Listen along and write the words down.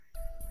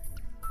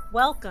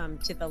Welcome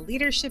to the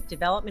Leadership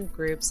Development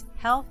Group's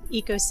Health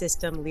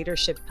Ecosystem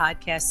Leadership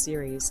Podcast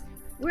Series.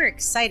 We're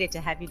excited to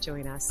have you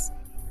join us.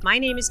 My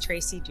name is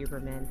Tracy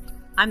Duberman.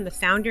 I'm the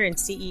founder and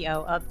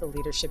CEO of the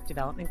Leadership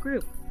Development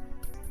Group.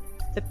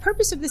 The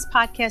purpose of this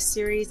podcast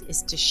series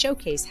is to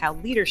showcase how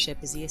leadership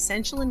is the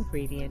essential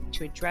ingredient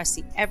to address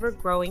the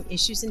ever-growing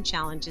issues and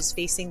challenges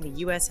facing the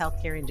U.S.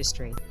 healthcare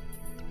industry.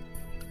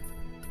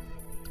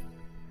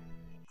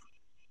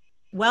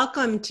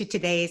 Welcome to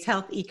today's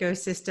Health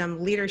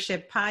Ecosystem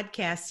Leadership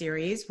Podcast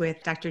series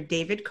with Dr.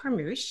 David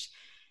Carmouche.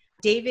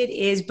 David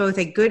is both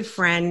a good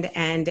friend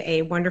and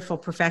a wonderful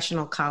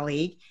professional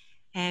colleague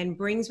and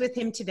brings with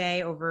him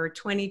today over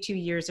 22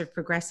 years of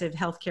progressive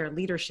healthcare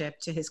leadership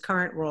to his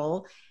current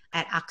role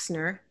at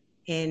Ochsner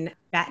in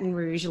Baton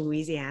Rouge,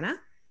 Louisiana.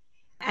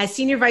 As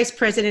Senior Vice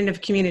President of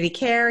Community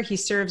Care, he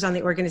serves on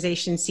the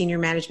organization's senior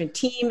management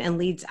team and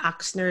leads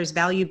Ochsner's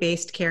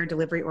value-based care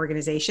delivery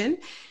organization.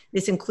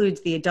 This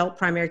includes the adult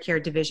primary care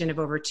division of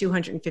over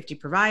 250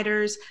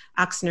 providers,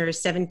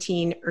 Ochsner's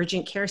 17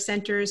 urgent care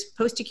centers,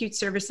 post-acute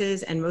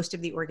services, and most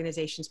of the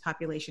organization's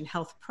population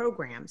health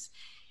programs.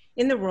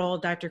 In the role,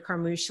 Dr.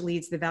 Carmouche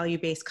leads the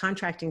value-based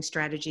contracting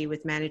strategy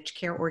with managed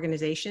care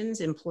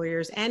organizations,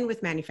 employers, and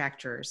with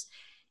manufacturers.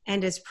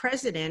 And as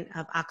president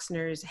of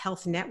Ochsner's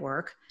Health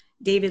Network,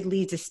 David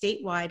leads a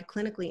statewide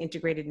clinically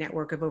integrated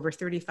network of over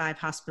 35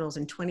 hospitals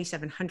and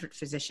 2,700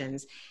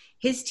 physicians.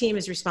 His team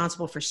is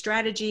responsible for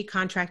strategy,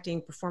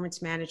 contracting,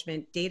 performance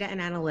management, data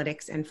and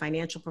analytics, and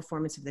financial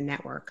performance of the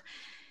network.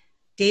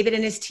 David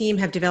and his team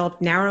have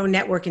developed narrow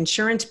network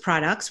insurance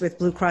products with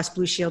Blue Cross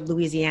Blue Shield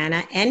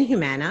Louisiana and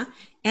Humana,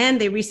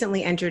 and they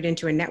recently entered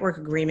into a network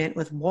agreement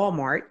with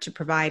Walmart to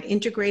provide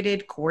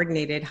integrated,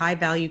 coordinated,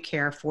 high-value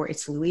care for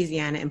its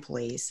Louisiana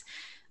employees.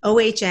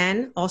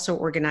 OHN also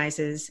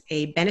organizes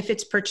a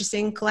benefits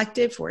purchasing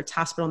collective for its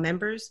hospital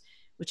members,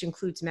 which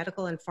includes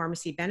medical and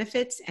pharmacy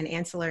benefits and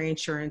ancillary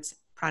insurance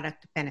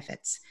product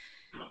benefits.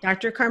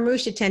 Dr.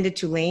 Carmouche attended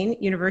Tulane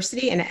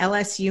University and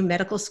LSU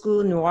Medical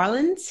School in New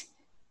Orleans.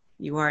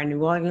 You are a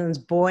New Orleans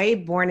boy,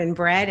 born and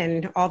bred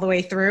and all the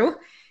way through.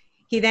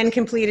 He then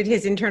completed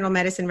his internal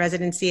medicine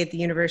residency at the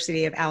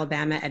University of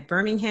Alabama at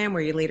Birmingham,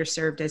 where he later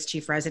served as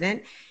chief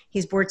resident.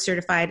 He's board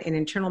certified in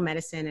internal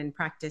medicine and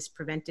practiced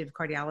preventive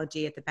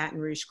cardiology at the Baton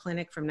Rouge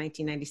Clinic from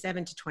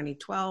 1997 to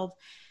 2012.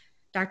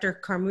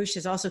 Dr. Carmouche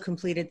has also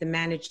completed the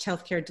Managed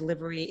Healthcare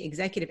Delivery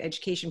Executive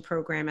Education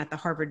Program at the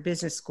Harvard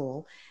Business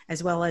School,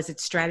 as well as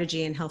its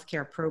Strategy and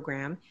Healthcare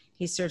Program.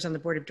 He serves on the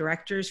board of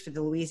directors for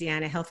the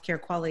Louisiana Healthcare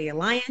Quality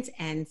Alliance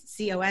and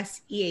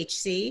COS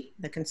EHC,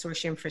 the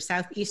Consortium for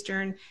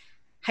Southeastern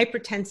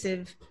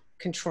Hypertensive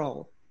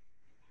Control.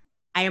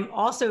 I am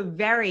also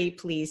very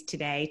pleased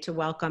today to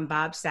welcome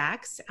Bob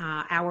Sachs,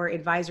 our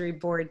advisory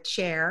board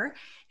chair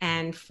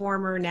and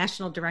former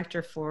national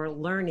director for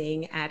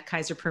learning at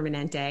Kaiser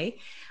Permanente.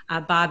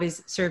 Bob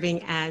is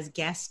serving as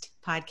guest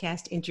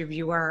podcast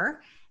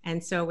interviewer.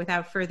 And so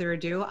without further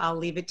ado, I'll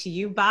leave it to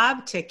you,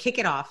 Bob, to kick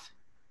it off.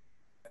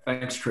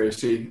 Thanks,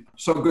 Tracy.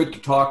 So good to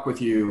talk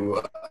with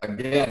you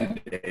again,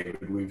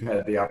 David. We've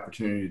had the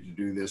opportunity to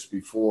do this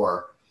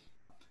before.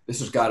 This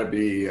has got to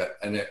be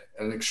an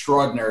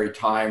extraordinary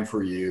time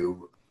for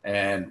you,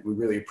 and we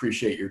really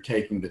appreciate your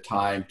taking the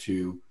time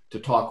to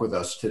talk with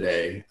us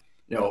today.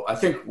 You know, I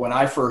think when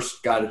I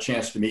first got a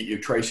chance to meet you,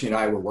 Tracy and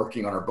I were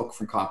working on our book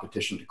From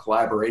Competition to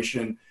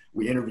Collaboration.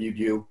 We interviewed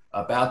you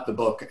about the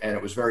book, and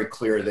it was very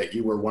clear that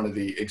you were one of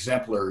the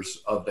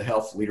exemplars of the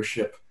health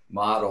leadership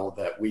model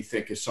that we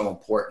think is so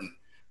important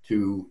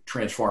to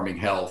transforming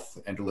health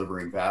and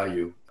delivering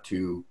value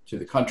to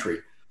the country.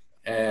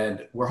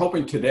 And we're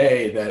hoping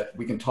today that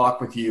we can talk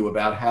with you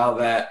about how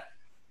that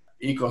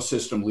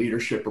ecosystem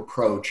leadership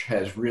approach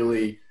has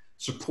really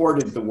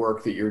supported the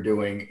work that you're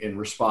doing in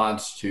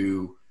response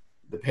to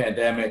the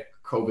pandemic,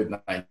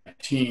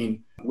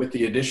 COVID-19, with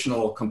the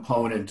additional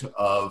component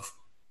of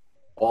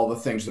all the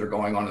things that are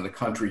going on in the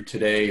country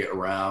today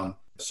around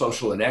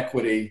social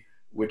inequity,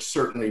 which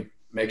certainly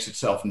makes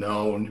itself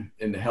known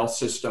in the health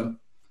system.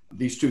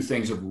 These two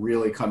things have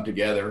really come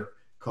together,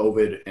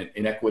 COVID and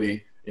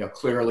inequity. You know,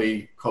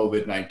 clearly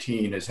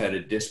COVID-19 has had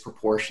a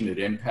disproportionate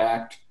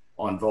impact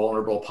on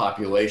vulnerable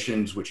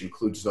populations, which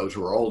includes those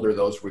who are older,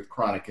 those with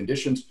chronic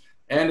conditions.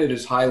 And it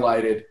has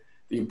highlighted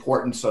the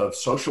importance of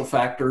social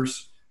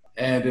factors,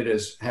 and it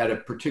has had a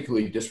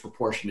particularly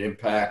disproportionate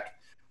impact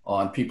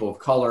on people of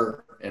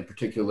color, in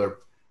particular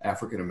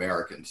African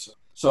Americans.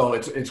 So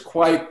it's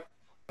quite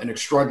an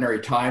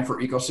extraordinary time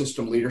for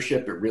ecosystem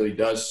leadership. It really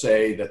does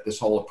say that this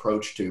whole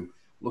approach to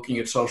looking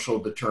at social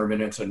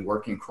determinants and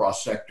working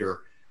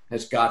cross-sector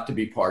has got to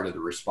be part of the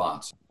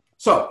response.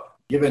 So,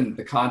 given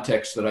the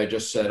context that I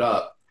just set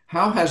up,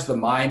 how has the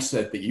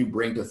mindset that you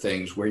bring to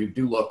things, where you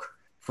do look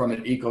from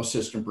an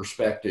ecosystem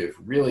perspective,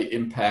 really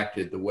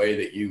impacted the way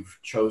that you've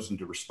chosen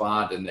to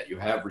respond and that you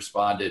have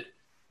responded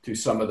to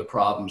some of the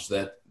problems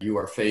that you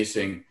are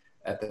facing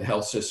at the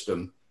health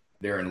system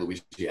there in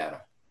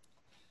Louisiana?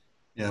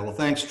 Yeah, well,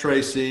 thanks,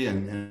 Tracy,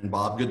 and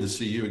Bob, good to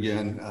see you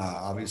again.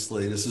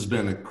 Obviously, this has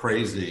been a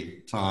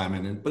crazy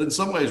time, but in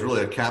some ways,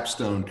 really a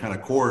capstone kind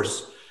of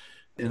course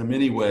in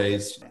many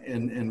ways.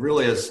 And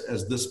really,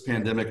 as this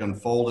pandemic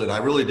unfolded, I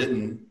really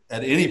didn't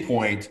at any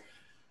point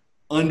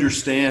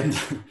understand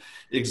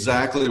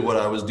exactly what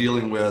I was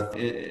dealing with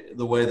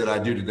the way that I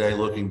do today,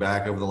 looking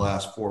back over the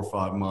last 4 or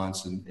 5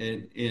 months.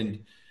 And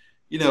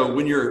you know,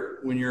 when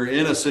you're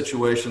in a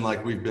situation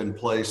like we've been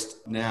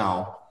placed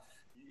now,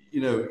 you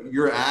know,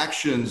 your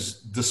actions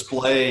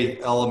display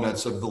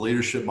elements of the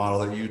leadership model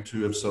that you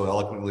two have so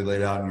eloquently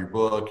laid out in your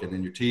book and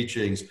in your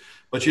teachings,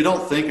 but you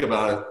don't think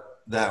about it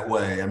that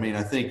way. I mean,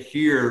 I think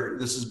here,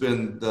 this has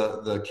been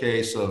the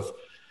case of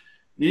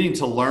needing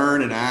to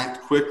learn and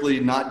act quickly,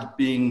 not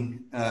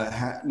being,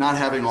 not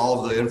having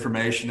all of the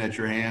information at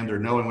your hand or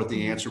knowing what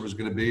the answer was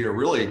going to be, or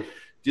really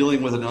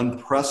dealing with an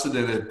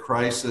unprecedented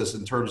crisis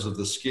in terms of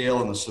the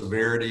scale and the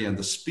severity and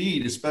the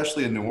speed,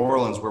 especially in New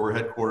Orleans, where we're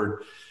headquartered,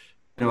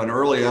 you know, an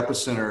early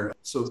epicenter.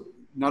 So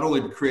not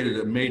only created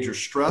a major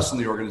stress in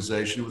the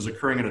organization, it was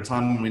occurring at a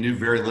time when we knew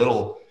very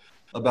little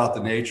about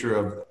the nature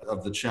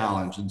of the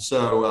challenge. And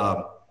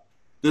so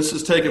this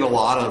has taken a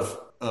lot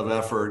of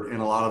effort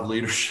and a lot of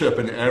leadership,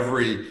 and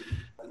every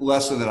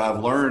lesson that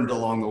I've learned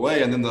along the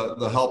way, and then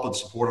the help and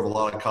support of a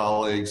lot of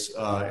colleagues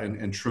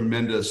and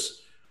tremendous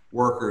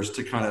workers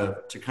to kind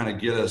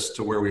of get us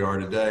to where we are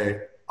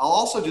today. I'll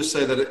also just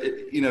say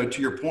that, you know,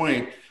 to your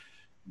point,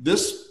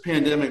 this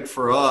pandemic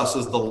for us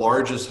as the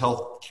largest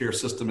healthcare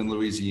system in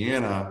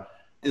Louisiana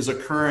is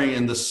occurring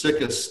in the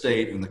sickest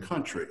state in the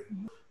country.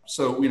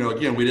 So, you know,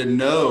 again, we didn't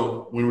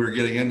know when we were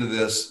getting into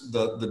this,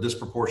 the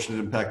disproportionate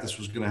impact this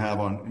was going to have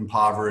on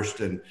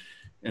impoverished and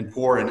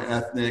poor and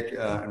ethnic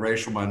and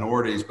racial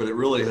minorities, but it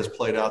really has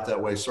played out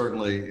that way,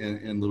 certainly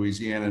in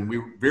Louisiana. And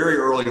we very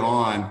early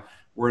on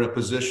were in a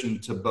position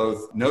to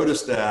both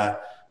notice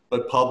that,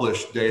 but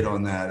publish data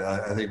on that.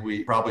 I think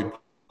we probably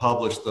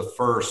published the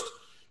first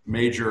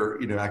major,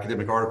 you know,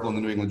 academic article in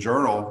the New England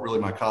Journal, really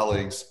my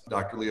colleagues,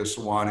 Dr. Leo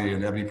Sawani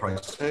and Ebony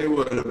Price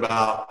Haywood,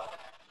 about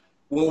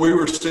what we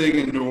were seeing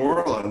in New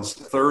Orleans.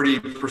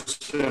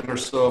 30% or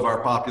so of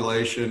our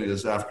population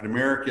is African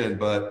American,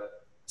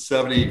 but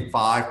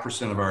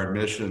 75% of our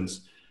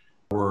admissions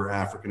were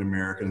African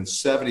American, and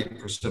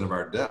 70% of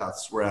our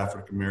deaths were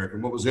African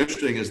American. What was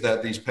interesting is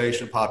that these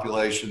patient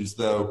populations,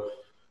 though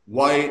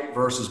white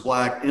versus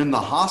black in the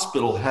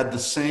hospital, had the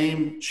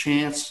same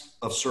chance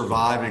of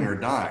surviving or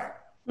dying.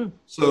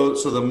 So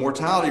the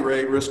mortality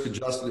rate, risk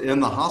adjusted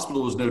in the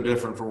hospital, was no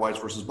different for whites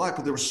versus black,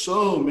 but there were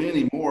so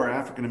many more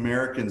African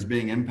Americans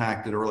being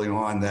impacted early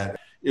on that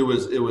it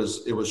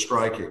was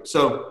striking.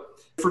 So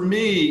for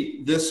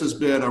me, this has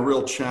been a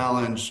real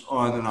challenge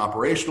on an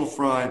operational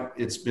front.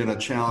 It's been a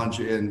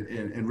challenge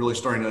in really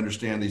starting to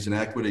understand these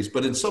inequities,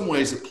 but in some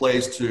ways it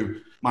plays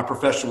to my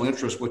professional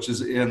interest, which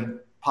is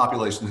in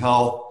population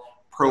health,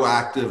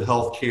 proactive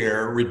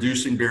healthcare,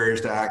 reducing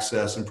barriers to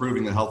access,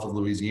 improving the health of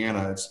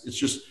Louisiana.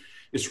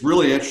 It's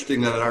really interesting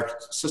that at our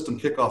system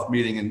kickoff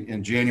meeting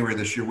in January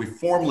this year, we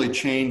formally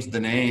changed the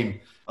name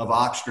of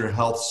Ochsner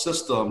Health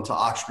System to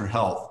Ochsner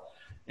Health.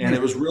 And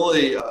it was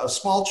really a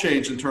small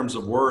change in terms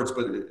of words,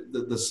 but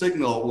the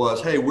signal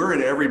was, hey, we're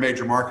in every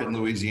major market in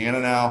Louisiana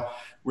now.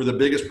 We're the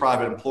biggest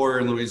private employer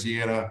in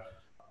Louisiana.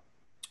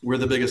 We're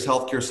the biggest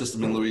healthcare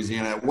system in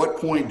Louisiana. At what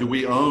point do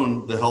we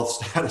own the health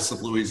status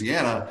of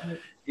Louisiana?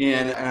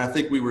 And I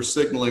think we were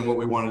signaling what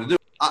we wanted to do.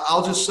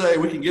 I'll just say,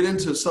 we can get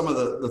into some of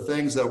the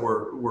things that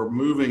were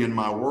moving in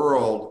my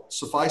world.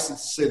 Suffice it to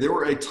say, there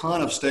were a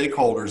ton of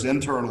stakeholders,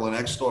 internal and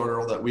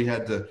external, that we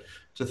had to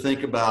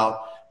think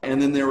about.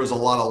 And then there was a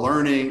lot of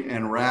learning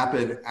and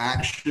rapid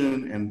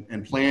action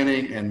and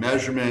planning and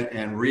measurement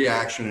and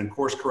reaction and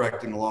course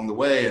correcting along the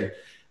way. And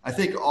I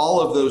think all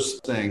of those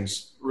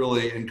things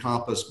really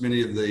encompass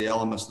many of the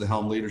elements of the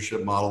Helm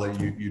leadership model that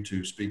you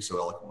two speak so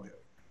eloquently of.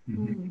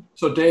 Mm-hmm.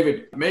 So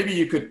David, maybe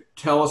you could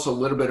tell us a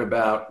little bit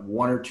about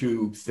one or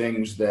two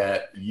things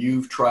that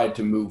you've tried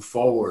to move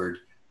forward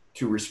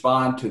to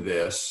respond to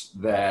this,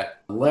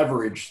 that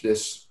leverage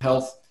this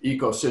health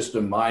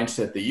ecosystem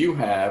mindset that you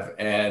have,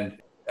 and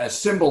as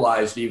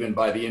symbolized even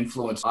by the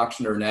influence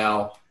Ochsner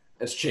now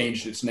has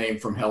changed its name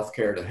from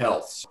healthcare to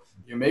health. So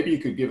maybe you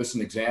could give us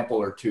an example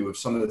or two of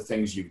some of the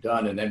things you've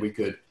done, and then we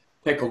could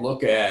take a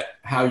look at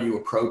how you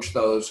approach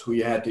those, who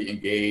you had to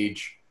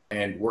engage,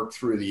 and work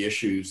through the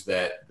issues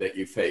that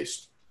you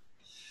faced.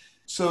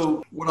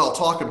 So what I'll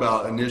talk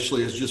about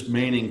initially is just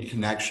maintaining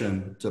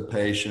connection to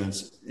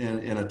patients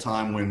in a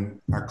time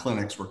when our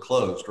clinics were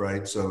closed,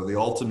 right? So the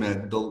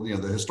ultimate,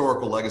 the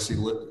historical legacy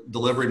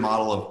delivery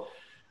model of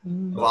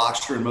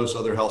Ochsner and most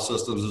other health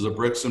systems is a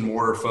bricks and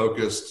mortar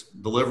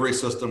focused delivery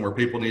system where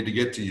people need to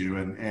get to you.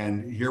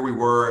 And here we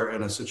were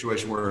in a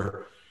situation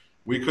where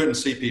we couldn't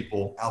see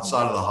people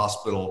outside of the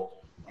hospital.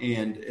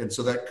 And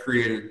so that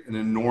created an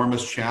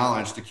enormous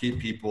challenge to keep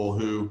people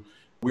who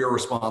we are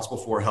responsible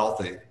for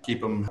healthy,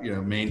 keep them,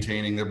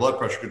 maintaining their blood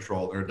pressure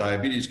control, their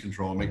diabetes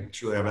control, making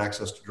sure they have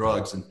access to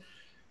drugs. And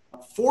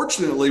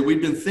fortunately,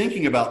 we've been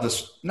thinking about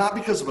this, not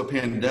because of a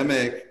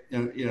pandemic,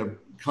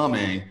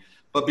 coming,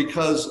 but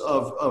because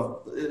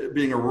of it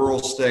being a rural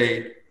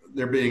state,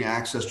 there being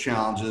access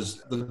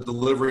challenges, the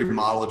delivery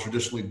model, the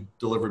traditionally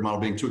delivery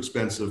model being too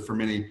expensive for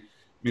many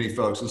many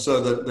folks. And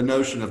so the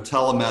notion of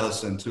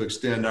telemedicine to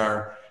extend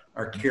our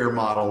care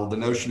model, the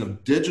notion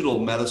of digital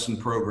medicine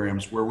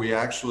programs where we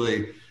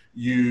actually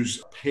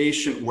use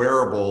patient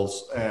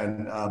wearables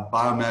and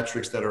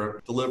biometrics that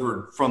are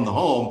delivered from the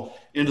home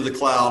into the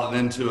cloud and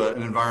into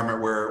an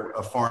environment where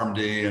a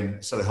PharmD and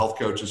a set of health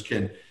coaches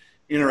can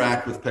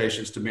interact with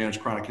patients to manage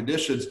chronic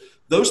conditions.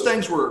 Those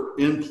things were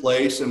in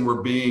place and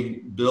were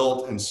being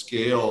built and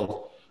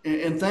scaled.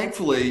 And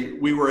thankfully,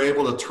 we were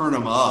able to turn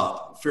them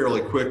up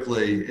fairly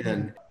quickly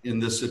in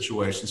this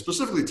situation,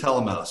 specifically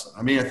telemedicine.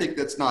 I mean, I think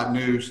that's not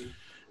news.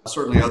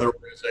 Certainly other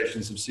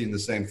organizations have seen the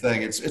same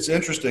thing. It's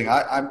interesting.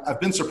 I've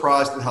been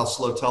surprised at how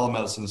slow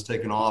telemedicine has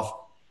taken off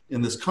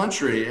in this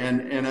country.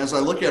 And as I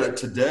look at it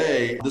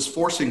today, this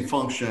forcing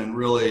function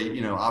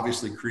really,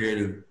 obviously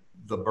created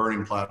the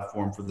burning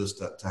platform for this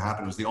to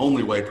happen. It was the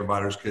only way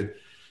providers could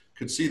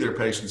see their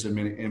patients in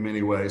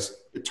many ways.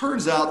 It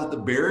turns out that the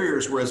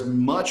barriers were as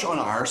much on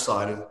our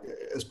side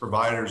as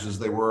providers as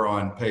they were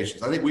on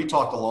patients. I think we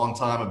talked a long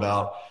time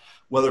about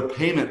whether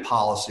payment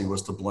policy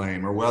was to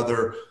blame or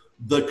whether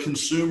the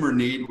consumer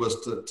need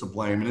was to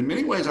blame. And in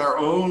many ways, our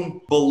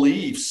own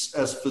beliefs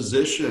as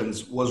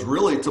physicians was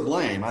really to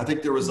blame. I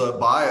think there was a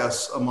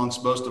bias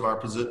amongst most of our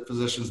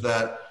physicians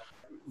that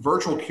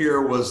virtual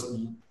care was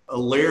a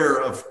layer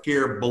of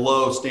care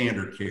below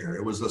standard care.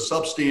 It was a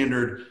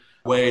substandard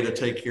way to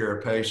take care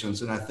of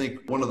patients. And I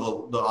think one of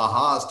the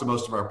ahas to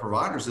most of our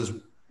providers is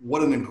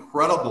what an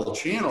incredible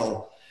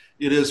channel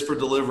it is for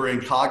delivering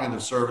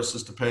cognitive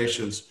services to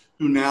patients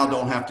who now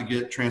don't have to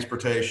get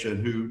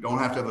transportation, who don't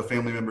have to have a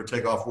family member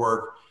take off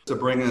work to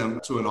bring them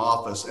to an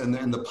office. And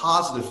then the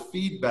positive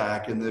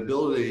feedback and the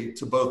ability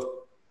to both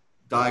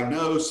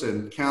diagnose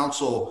and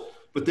counsel,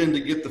 but then to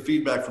get the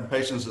feedback from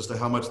patients as to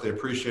how much they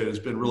appreciate it has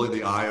been really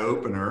the eye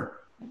opener.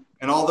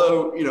 And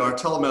although, our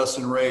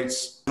telemedicine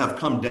rates have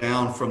come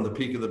down from the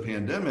peak of the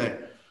pandemic,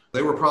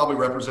 they were probably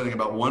representing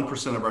about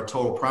 1% of our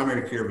total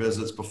primary care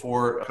visits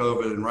before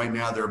COVID. And right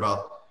now they're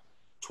about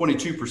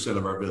 22%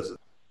 of our visits.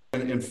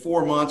 And in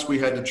 4 months, we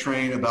had to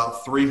train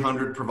about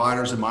 300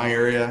 providers in my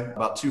area,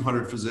 about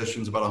 200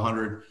 physicians, about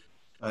 100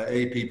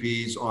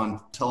 APPs on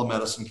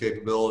telemedicine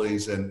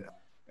capabilities. And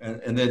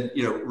then,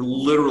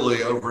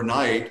 literally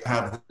overnight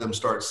have them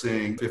start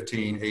seeing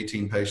 15,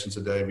 18 patients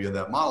a day via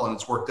that model. And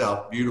it's worked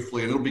out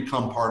beautifully, and it'll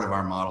become part of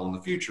our model in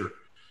the future.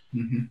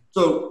 Mm-hmm.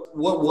 So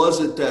what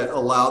was it that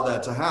allowed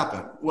that to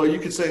happen? Well, you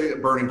could say a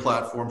burning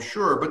platform,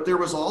 sure, but there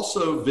was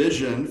also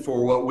vision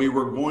for what we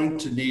were going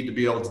to need to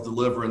be able to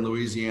deliver in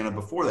Louisiana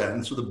before that.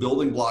 And so the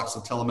building blocks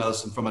of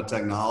telemedicine from a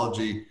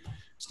technology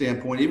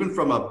standpoint, even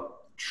from a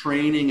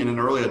training and an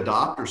early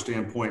adopter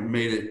standpoint,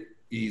 made it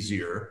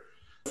easier.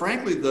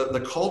 Frankly,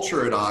 the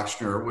culture at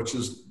Ochsner, which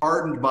is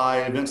hardened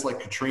by events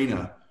like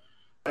Katrina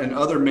and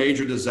other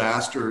major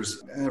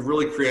disasters, have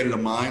really created a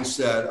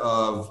mindset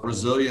of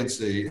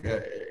resiliency.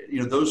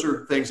 Those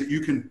are things that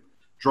you can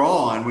draw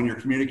on when you're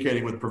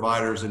communicating with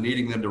providers and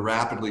needing them to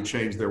rapidly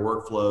change their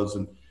workflows.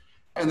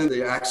 And then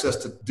the access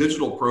to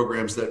digital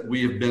programs that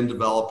we have been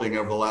developing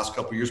over the last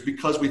couple of years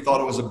because we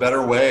thought it was a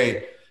better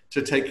way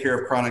to take care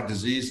of chronic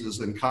diseases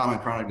and common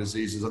chronic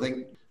diseases. I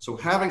think so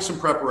having some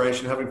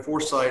preparation, having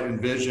foresight and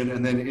vision,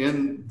 and then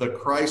in the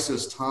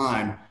crisis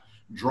time,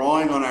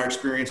 drawing on our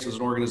experience as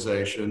an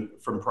organization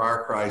from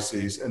prior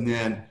crises, and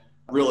then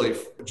really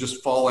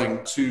just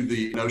falling to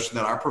the notion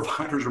that our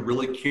providers are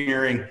really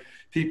caring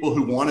people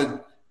who wanted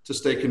to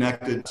stay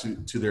connected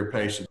to their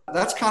patients.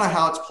 That's kind of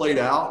how it's played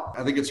out.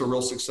 I think it's a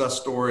real success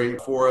story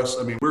for us.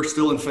 I mean, we're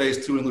still in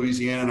phase 2 in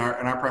Louisiana,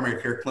 and our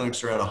primary care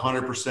clinics are at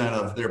 100%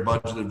 of their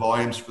budgeted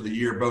volumes for the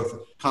year,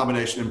 both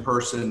combination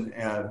in-person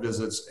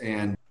visits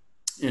and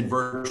in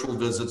virtual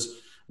visits.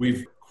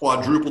 We've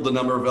quadrupled the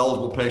number of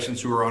eligible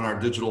patients who are on our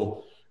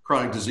digital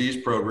chronic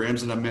disease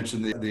programs, and I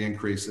mentioned the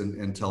increase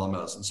in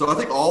telemedicine. So I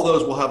think all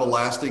those will have a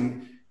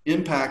lasting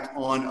impact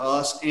on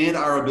us and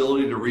our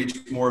ability to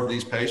reach more of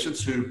these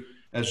patients who,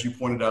 as you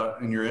pointed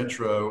out in your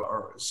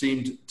intro,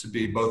 seemed to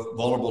be both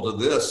vulnerable to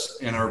this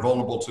and are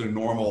vulnerable to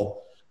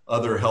normal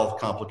other health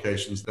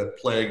complications that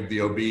plague the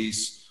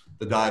obese,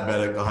 the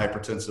diabetic, the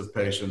hypertensive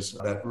patients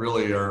that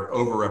really are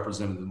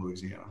overrepresented in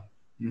Louisiana.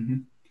 Mm-hmm.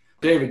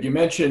 David, you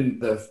mentioned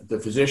the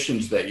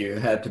physicians that you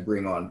had to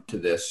bring on to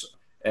this.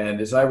 And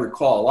as I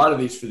recall, a lot of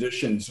these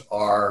physicians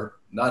are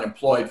not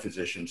employed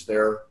physicians.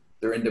 They're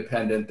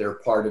independent. They're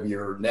part of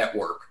your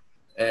network.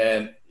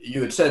 And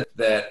you had said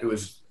that it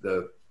was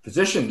the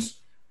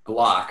physicians'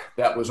 block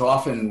that was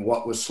often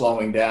what was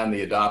slowing down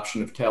the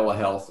adoption of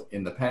telehealth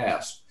in the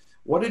past.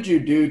 What did you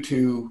do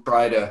to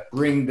try to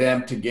bring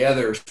them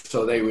together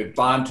so they would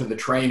bond to the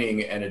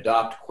training and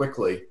adopt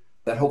quickly?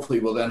 That hopefully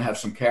will then have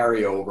some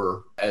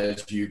carryover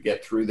as you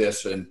get through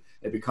this and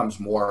it becomes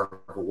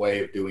more of a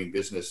way of doing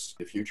business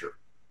in the future.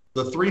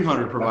 The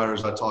 300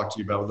 providers I talked to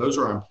you about, those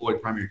are our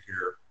employed primary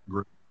care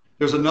group.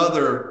 There's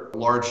another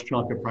large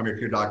chunk of primary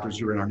care doctors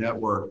who are in our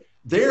network.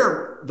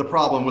 There, the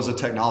problem was a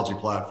technology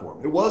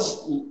platform. It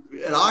was,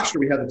 at Ochsner,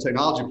 we had the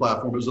technology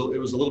platform. It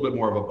was a little bit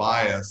more of a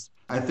bias.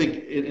 I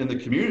think in the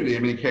community,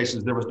 in many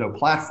cases, there was no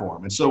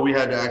platform. And so we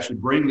had to actually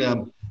bring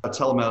them a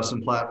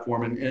telemedicine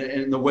platform.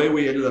 And the way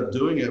we ended up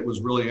doing it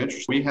was really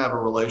interesting. We have a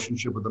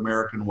relationship with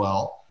American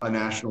Well, a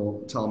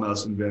national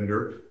telemedicine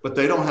vendor, but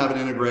they don't have an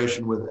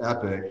integration with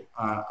Epic,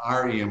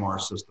 our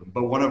EMR system.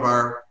 But one of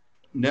our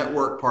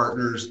network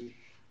partners,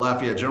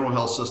 Lafayette General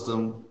Health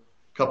System,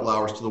 a couple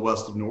hours to the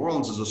west of New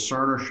Orleans, is a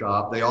Cerner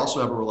shop. They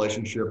also have a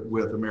relationship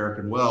with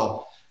American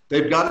Well.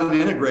 They've got an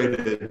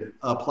integrated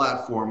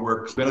platform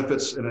where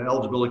benefits and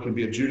eligibility can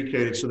be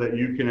adjudicated so that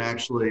you can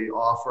actually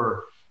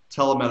offer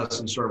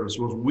telemedicine service.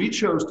 Well, we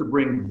chose to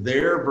bring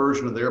their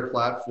version of their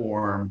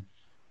platform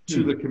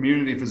to the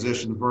community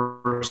physicians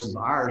versus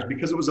ours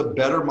because it was a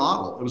better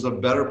model. It was a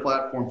better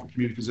platform for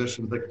community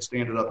physicians. They could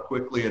stand it up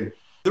quickly. And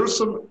there was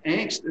some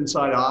angst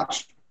inside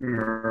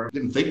Ochsner.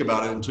 Didn't think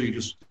about it until you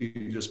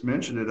just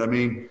mentioned it. I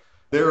mean,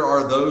 there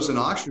are those in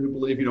Ochsner who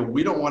believe,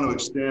 we don't want to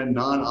extend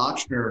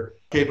non-Ochsner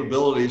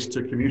capabilities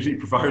to community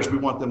providers. We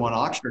want them on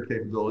Ochsner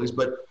capabilities.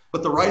 But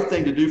the right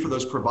thing to do for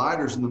those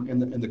providers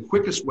and the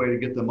quickest way to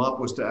get them up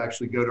was to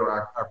actually go to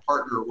our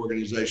partner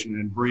organization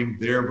and bring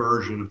their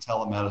version of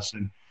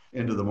telemedicine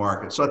into the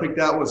market. So I think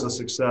that was a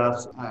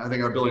success. I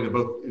think our ability to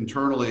both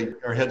internally,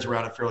 our heads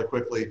around it fairly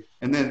quickly,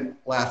 and then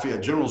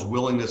Lafayette General's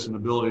willingness and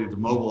ability to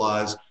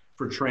mobilize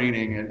for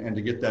training and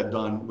to get that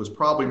done was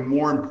probably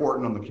more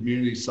important on the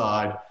community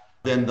side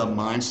than the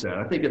mindset.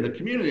 I think in the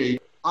community,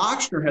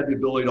 Ochsner had the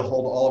ability to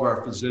hold all of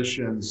our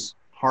physicians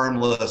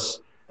harmless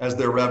as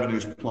their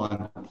revenues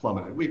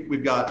plummeted.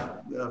 We've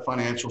got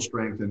financial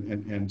strength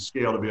and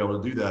scale to be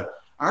able to do that.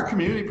 Our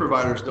community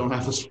providers don't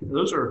have this.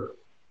 Those are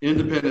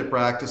independent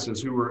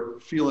practices who were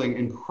feeling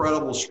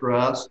incredible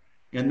stress,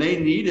 and they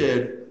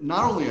needed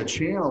not only a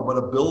channel, but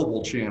a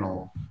billable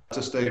channel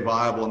to stay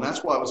viable. And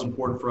that's why it was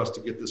important for us to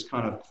get this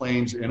kind of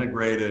claims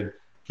integrated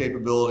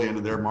capability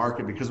into their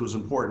market, because it was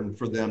important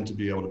for them to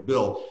be able to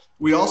bill.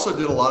 We also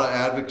did a lot of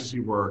advocacy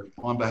work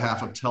on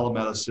behalf of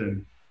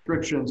telemedicine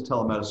prescriptions,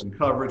 telemedicine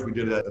coverage. We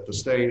did it at the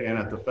state and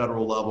at the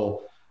federal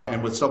level,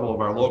 and with several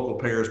of our local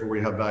payers where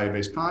we have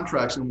value-based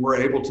contracts. And we're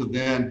able to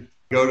then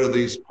go to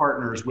these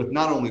partners with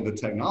not only the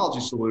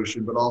technology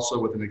solution, but also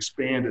with an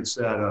expanded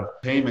set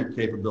of payment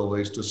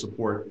capabilities to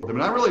support them.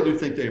 And I really do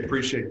think they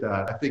appreciate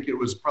that. I think it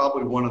was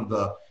probably one of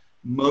the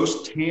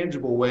most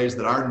tangible ways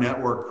that our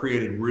network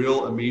created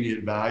real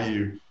immediate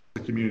value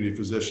to community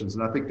physicians.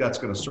 And I think that's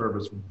going to serve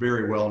us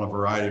very well on a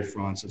variety of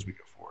fronts as we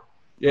go forward.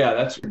 Yeah,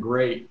 that's a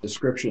great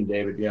description,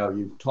 David.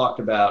 You talked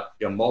about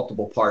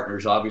multiple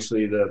partners.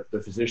 Obviously, the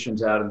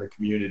physicians out in the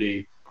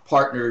community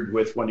partnered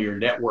with one of your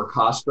network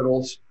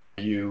hospitals.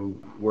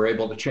 You were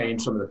able to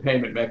change some of the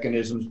payment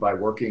mechanisms by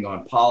working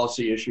on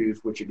policy issues,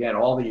 which again,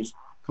 all these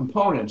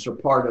components are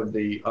part of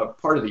the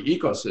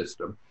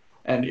ecosystem.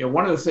 And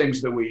one of the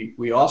things that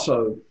we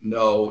also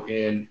know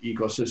in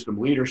ecosystem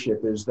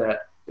leadership is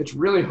that it's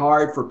really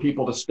hard for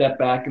people to step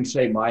back and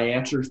say, my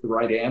answer is the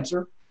right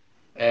answer.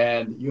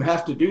 And you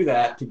have to do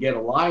that to get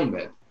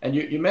alignment. And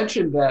you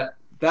mentioned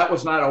that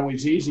was not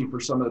always easy for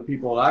some of the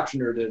people at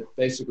Ochsner to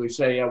basically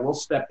say, yeah, we'll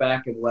step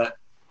back and let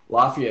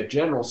Lafayette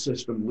General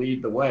System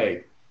lead the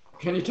way.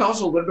 Can you tell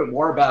us a little bit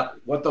more about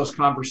what those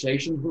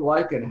conversations were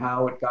like and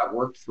how it got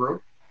worked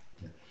through?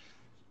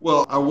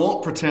 Well, I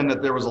won't pretend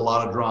that there was a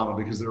lot of drama,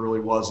 because there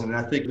really wasn't. And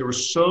I think there were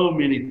so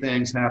many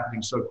things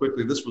happening so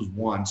quickly. This was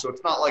one. So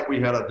it's not like we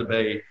had a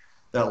debate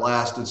that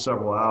lasted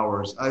several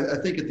hours. I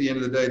think at the end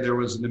of the day, there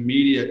was an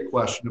immediate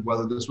question of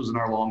whether this was in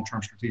our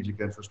long-term strategic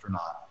interest or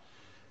not.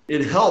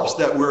 It helps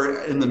that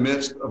we're in the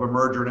midst of a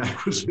merger and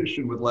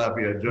acquisition with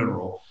Lafayette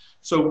General.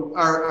 So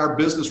our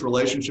business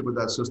relationship with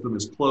that system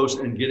is close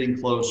and getting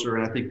closer.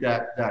 And I think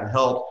that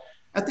helped.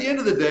 At the end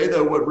of the day,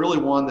 though, what really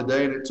won the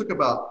day, and it took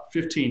about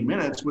 15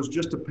 minutes, was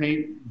just to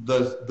paint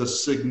the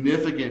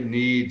significant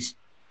needs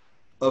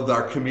of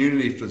our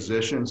community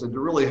physicians and to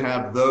really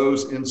have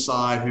those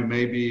inside who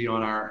may be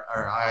on our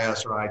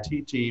IS or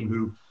IT team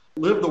who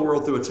live the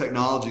world through a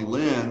technology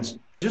lens,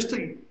 just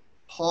to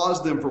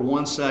pause them for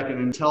 1 second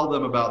and tell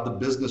them about the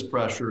business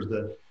pressures,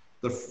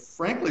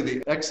 frankly,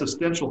 the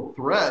existential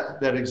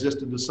threat that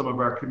existed to some of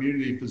our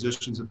community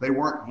physicians if they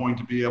weren't going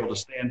to be able to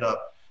stand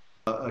up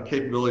a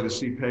capability to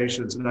see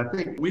patients. And I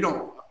think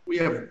we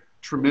have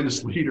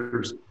tremendous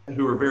leaders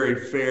who are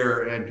very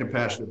fair and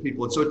compassionate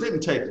people. And so it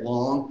didn't take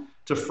long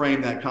to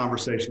frame that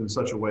conversation in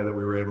such a way that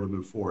we were able to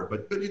move forward.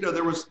 But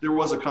there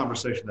was a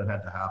conversation that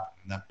had to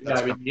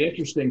happen. The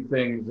interesting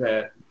thing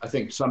that I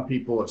think some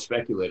people have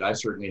speculated, I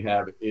certainly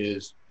have,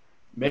 is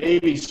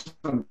maybe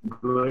some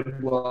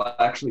good will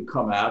actually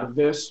come out of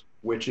this,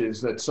 which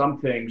is that some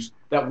things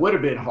that would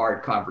have been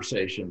hard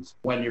conversations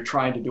when you're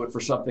trying to do it for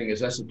something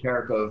as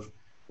esoteric of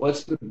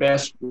what's the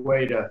best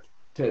way to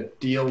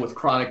deal with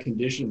chronic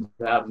conditions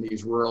out in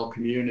these rural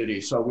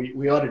communities. So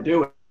we ought to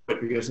do it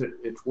because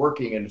it's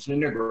working and it's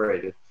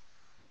integrated.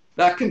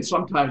 That can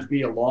sometimes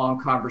be a long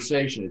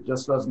conversation. It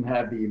just doesn't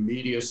have the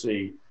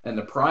immediacy and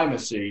the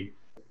primacy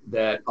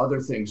that other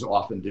things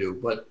often do.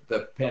 But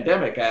the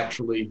pandemic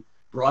actually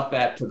brought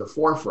that to the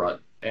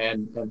forefront.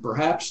 And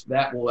perhaps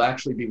that will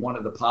actually be one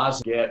of the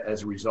positives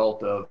as a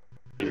result of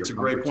It's a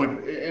great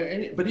point.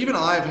 But even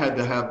I've had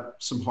to have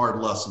some hard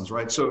lessons,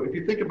 right? So if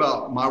you think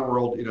about my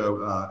world,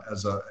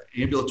 as an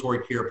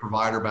ambulatory care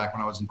provider back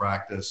when I was in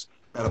practice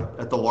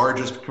at the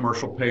largest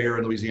commercial payer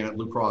in Louisiana, at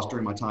Blue Cross,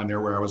 during my time there,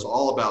 where I was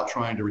all about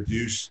trying to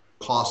reduce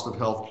cost of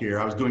healthcare.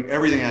 I was doing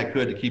everything I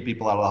could to keep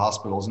people out of the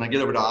hospitals. And I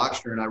get over to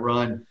Ochsner and I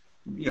run,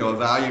 a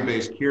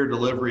value-based care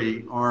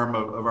delivery arm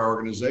of our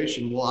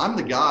organization. Well, I'm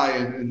the guy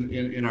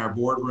in our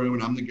boardroom,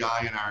 and I'm the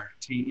guy in our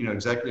team,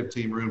 executive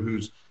team room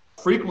who's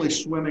frequently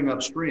swimming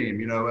upstream.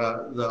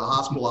 The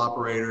hospital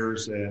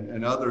operators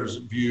and others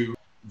view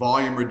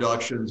volume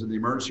reductions in the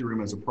emergency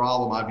room as a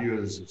problem. I view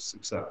it as a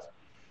success.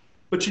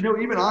 But,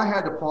 even I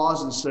had to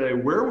pause and say,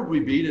 where would we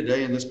be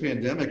today in this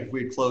pandemic if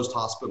we had closed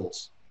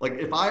hospitals? Like,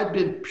 if I had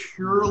been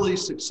purely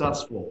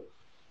successful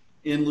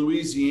in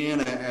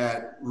Louisiana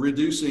at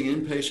reducing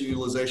inpatient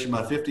utilization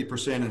by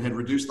 50% and had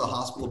reduced the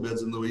hospital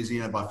beds in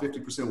Louisiana by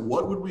 50%,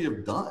 what would we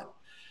have done?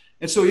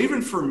 And so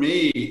even for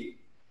me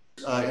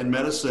in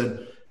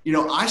medicine,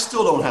 I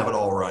still don't have it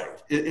all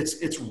right.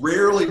 It's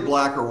rarely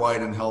black or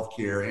white in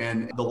healthcare.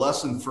 And the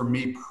lesson for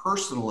me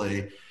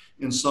personally,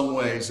 in some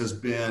ways, has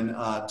been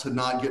to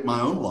not get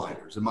my own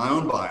blinders and my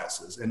own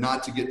biases, and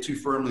not to get too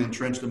firmly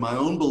entrenched in my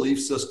own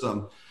belief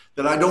system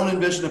that I don't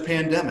envision a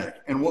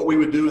pandemic and what we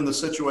would do in the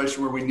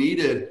situation where we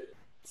needed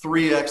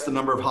 3x the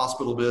number of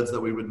hospital beds that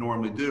we would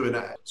normally do.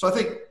 And so I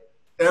think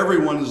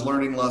everyone is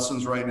learning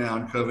lessons right now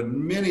in COVID.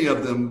 Many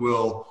of them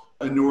will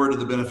inure to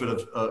the benefit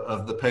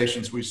of the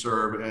patients we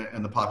serve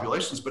and the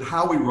populations, but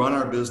how we run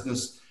our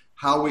business,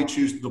 how we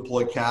choose to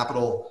deploy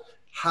capital,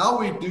 how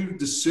we do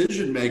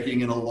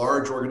decision-making in a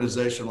large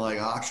organization like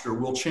Ochsner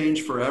will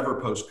change forever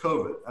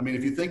post-COVID. I mean,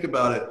 if you think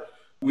about it,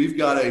 we've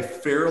got a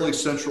fairly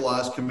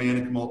centralized command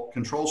and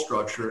control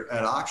structure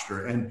at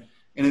Ochsner, and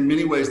in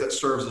many ways that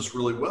serves us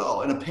really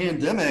well. In a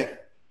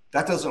pandemic,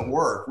 that doesn't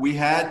work. We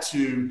had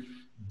to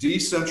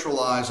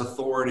decentralize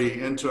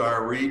authority into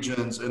our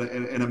regions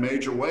in a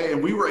major way,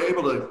 and we were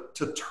able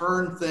to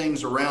turn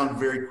things around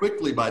very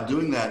quickly by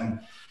doing that. And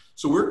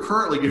so we're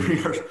currently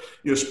giving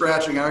our,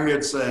 scratching our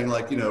heads saying,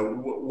 like,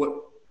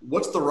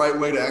 what's the right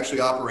way to actually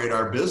operate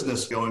our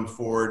business going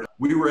forward?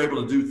 We were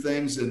able to do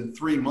things in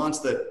 3 months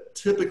that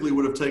typically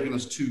would have taken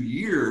us 2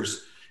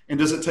 years. And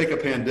does it take a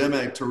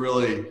pandemic to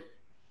really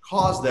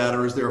cause that?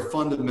 Or is there a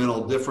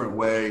fundamental different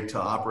way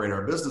to operate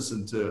our business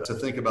and to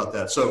think about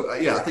that? So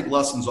I think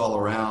lessons all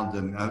around,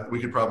 and we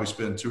could probably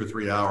spend 2 or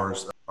 3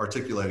 hours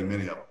articulating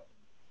many of them.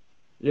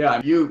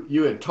 Yeah,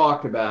 you had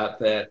talked about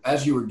that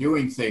as you were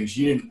doing things,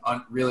 you didn't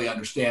really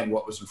understand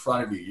what was in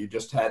front of you. You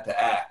just had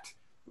to act,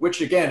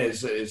 which again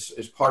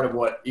is part of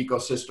what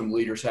ecosystem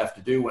leaders have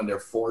to do when they're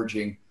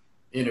forging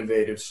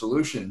innovative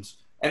solutions.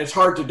 And it's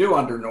hard to do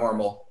under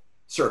normal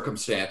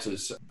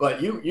circumstances,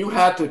 but you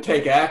had to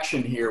take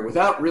action here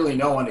without really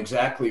knowing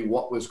exactly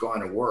what was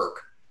going to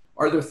work.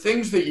 Are there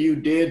things that you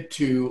did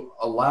to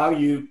allow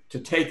you to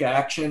take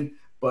action,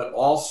 but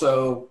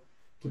also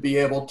to be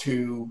able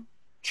to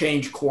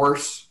change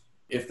course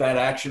if that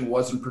action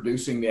wasn't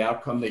producing the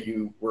outcome that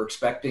you were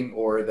expecting,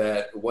 or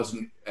that it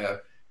wasn't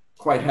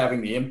quite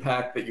having the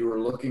impact that you were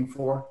looking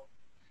for?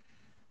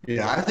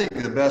 Yeah, I think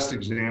the best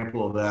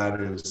example of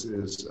that is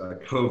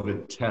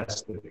COVID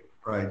testing,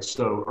 right?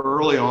 So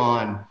early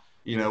on,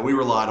 we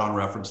relied on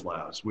reference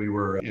labs. We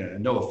were,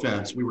 no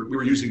offense, we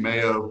were using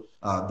Mayo.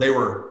 They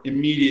were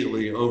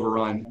immediately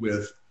overrun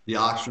with the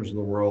Ochsners of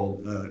the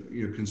world,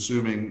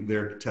 consuming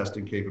their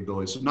testing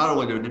capabilities. So not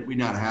only did we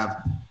not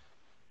have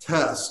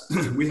tests,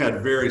 we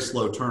had very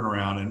slow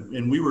turnaround,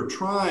 and we were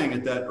trying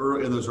in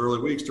those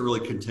early weeks to really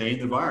contain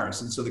the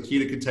virus. And so the key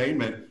to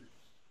containment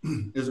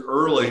is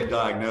early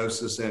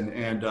diagnosis,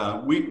 and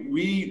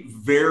we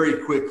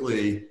very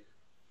quickly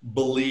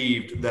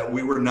believed that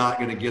we were not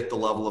going to get the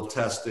level of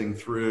testing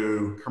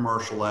through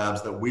commercial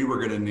labs that we were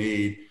going to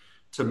need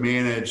to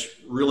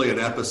manage really an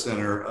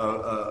epicenter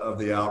of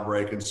the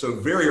outbreak. And so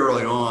very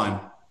early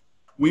on,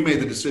 we made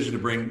the decision to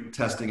bring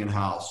testing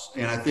in-house.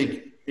 And I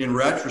think in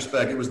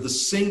retrospect, it was the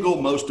single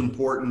most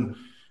important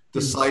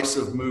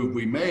decisive move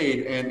we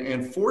made.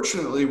 And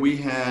fortunately, we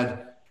have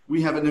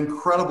an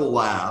incredible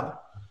lab,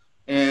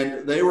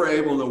 and they were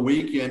able in a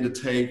weekend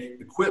to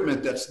take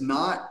equipment that's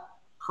not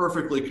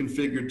perfectly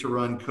configured to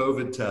run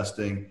COVID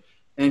testing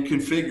and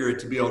configure it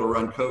to be able to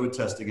run COVID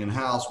testing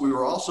in-house. We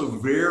were also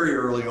very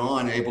early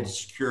on able to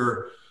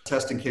secure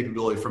testing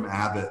capability from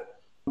Abbott,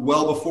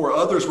 well before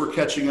others were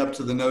catching up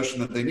to the notion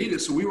that they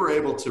needed. So we were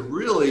able to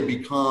really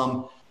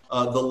become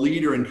the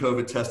leader in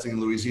COVID testing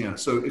in Louisiana.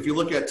 So if you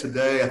look at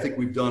today, I think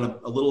we've done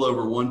a little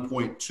over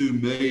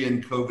 1.2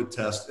 million COVID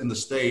tests in the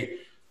state,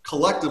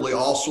 collectively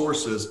all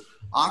sources.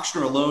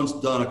 Ochsner alone's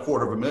done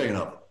 250,000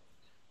 of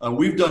them.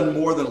 We've done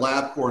more than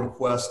LabCorp and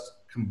Quest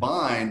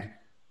combined.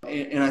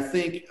 And I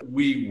think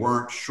we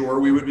weren't sure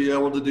we would be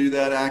able to do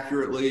that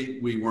accurately.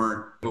 We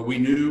weren't, but we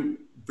knew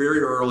very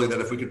early that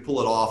if we could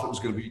pull it off, it was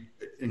going to be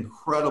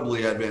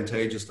incredibly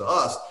advantageous to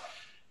us.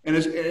 And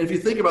if you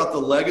think about the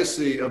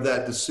legacy of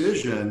that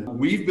decision,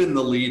 we've been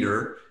the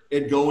leader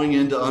at going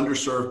into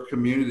underserved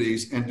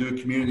communities and do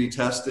community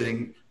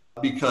testing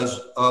because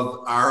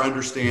of our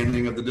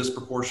understanding of the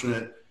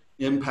disproportionate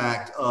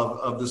impact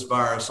of this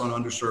virus on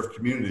underserved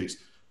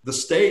communities. The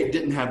state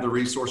didn't have the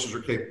resources or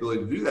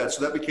capability to do that,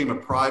 so that became a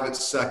private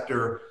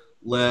sector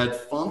led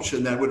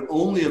function that would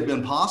only have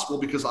been possible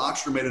because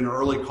Ochsner made an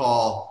early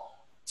call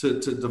to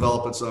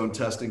develop its own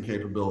testing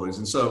capabilities.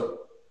 And so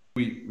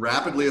we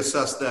rapidly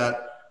assessed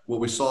that. What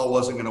we saw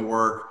wasn't going to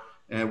work.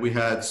 And we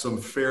had some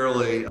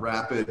fairly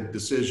rapid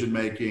decision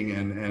making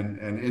and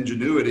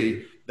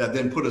ingenuity that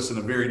then put us in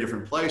a very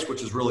different place, which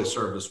has really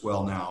served us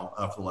well now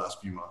for the last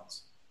few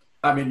months.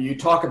 I mean, you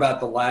talk about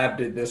the lab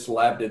did this,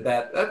 lab did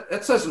that.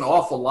 That says an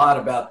awful lot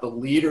about the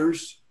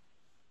leaders,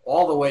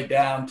 all the way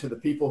down to the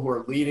people who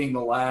are leading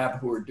the lab,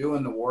 who are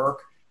doing the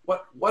work.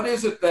 What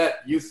is it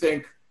that you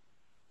think,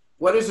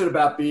 what is it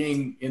about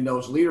being in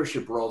those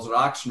leadership roles at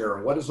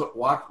Ochsner? What does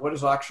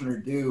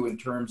Ochsner do in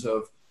terms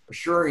of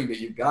assuring that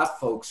you've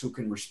got folks who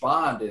can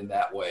respond in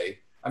that way?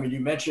 I mean, you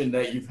mentioned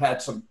that you've had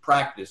some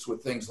practice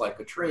with things like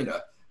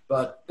Katrina,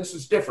 but this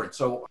is different.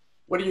 So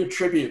what do you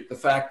attribute the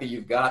fact that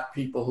you've got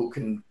people who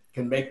can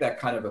make that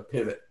kind of a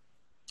pivot?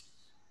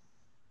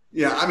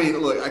 Yeah, I mean,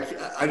 look,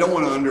 I don't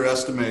want to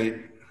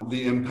underestimate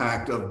the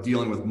impact of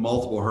dealing with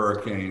multiple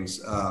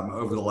hurricanes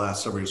over the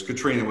last several years.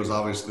 Katrina was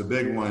obviously the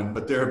big one,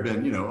 but there have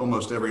been,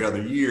 almost every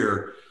other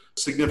year,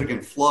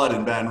 significant flood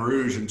in Baton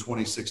Rouge in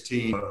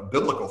 2016, a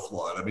biblical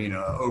flood. I mean,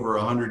 over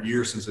 100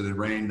 years since it had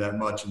rained that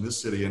much in this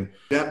city. And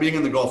that being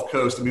in the Gulf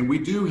Coast, I mean, we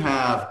do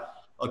have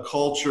a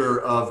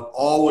culture of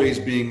always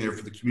being there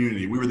for the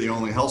community. We were the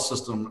only health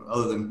system,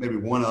 other than maybe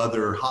one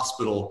other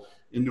hospital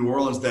in New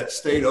Orleans, that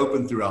stayed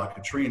open throughout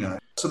Katrina.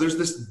 So there's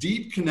this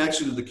deep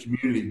connection to the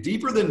community,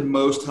 deeper than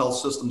most health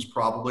systems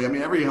probably. I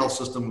mean, every health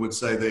system would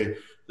say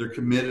they're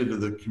committed to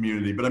the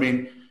community. But I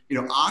mean,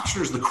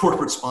 Ochsner is the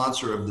corporate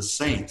sponsor of the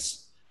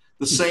Saints.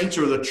 The Saints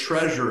are the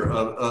treasure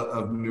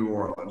of New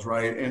Orleans,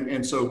 right?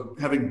 And so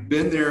having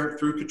been there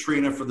through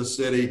Katrina for the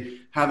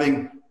city,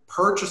 having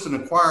purchased and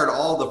acquired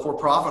all the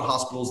for-profit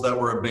hospitals that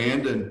were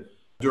abandoned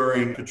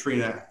during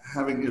Katrina,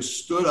 having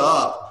stood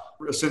up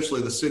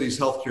essentially the city's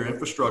healthcare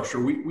infrastructure,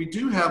 we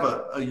do have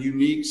a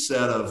unique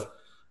set of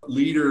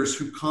leaders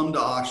who come to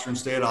Ochsner and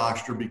stay at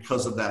Ochsner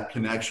because of that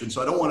connection.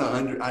 So I don't want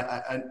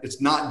to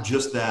it's not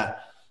just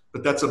that,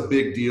 but that's a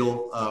big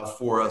deal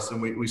for us,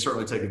 and we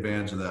certainly take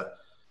advantage of that.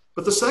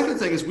 But the second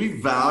thing is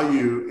we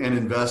value and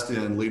invest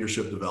in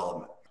leadership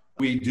development.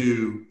 We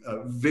do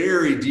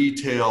very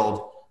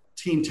detailed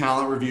team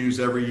talent reviews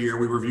every year.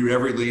 We review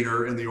every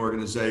leader in the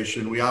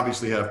organization. We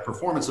obviously have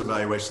performance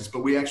evaluations, but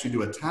we actually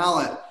do a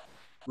talent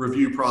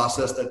review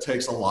process that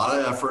takes a lot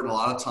of effort and a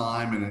lot of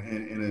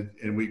time,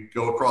 and we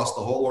go across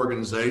the whole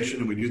organization,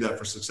 and we do that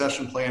for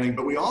succession planning.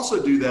 But we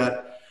also do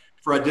that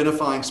for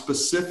identifying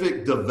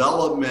specific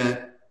development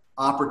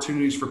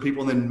opportunities for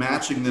people and then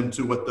matching them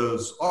to what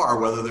those are,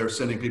 whether they're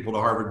sending people to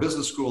Harvard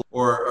Business School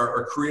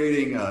or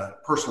creating a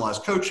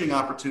personalized coaching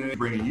opportunity,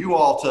 bringing you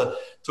all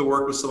to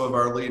work with some of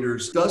our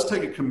leaders. It does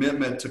take a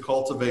commitment to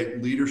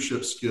cultivate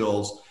leadership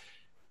skills.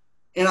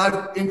 And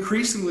I've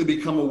increasingly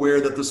become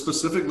aware that the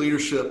specific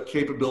leadership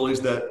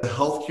capabilities that the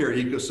healthcare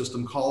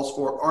ecosystem calls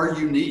for are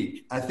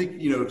unique. I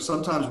think,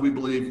 sometimes we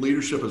believe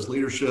leadership is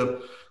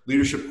leadership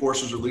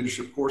courses are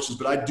leadership courses,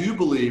 but I do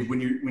believe when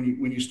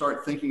you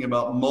start thinking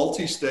about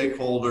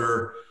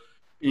multi-stakeholder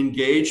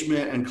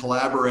engagement and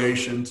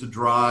collaboration to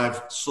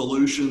drive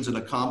solutions in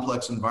a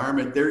complex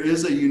environment, there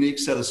is a unique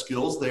set of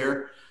skills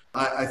there.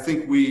 I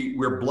think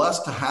we're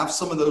blessed to have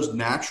some of those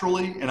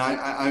naturally, and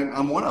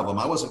I'm one of them.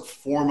 I wasn't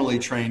formally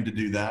trained to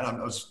do that.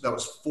 That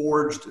was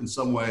forged in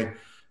some way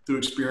through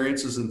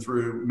experiences and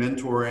through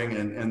mentoring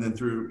and then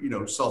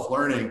through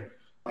self-learning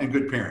and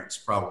good parents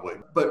probably.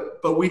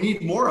 But we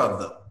need more of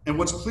them. And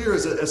what's clear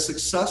is that as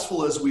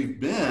successful as we've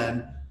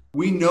been,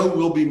 we know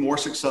we'll be more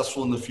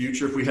successful in the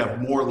future if we have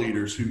more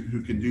leaders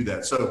who can do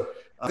that. So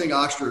I think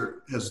Ochsner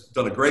has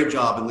done a great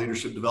job in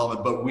leadership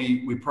development, but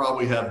we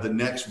probably have the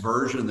next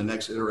version, the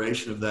next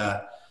iteration of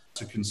that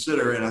to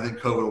consider. And I think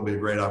COVID will be a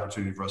great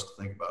opportunity for us to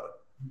think about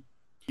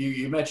it.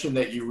 You mentioned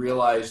that you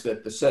realized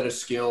that the set of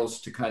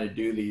skills to kind of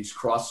do these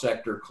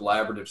cross-sector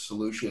collaborative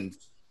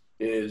solutions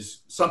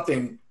is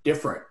something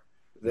different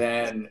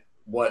than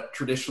what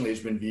traditionally has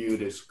been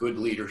viewed as good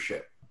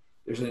leadership.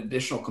 There's an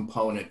additional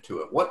component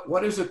to it.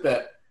 What is it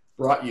that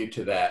brought you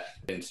to that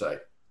insight?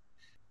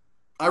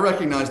 I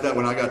recognized that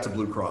when I got to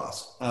Blue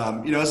Cross.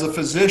 As a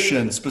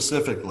physician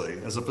specifically,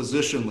 as a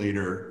physician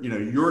leader,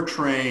 you're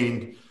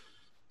trained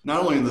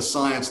not only in the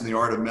science and the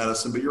art of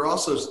medicine, but you're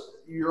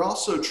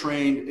also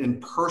trained in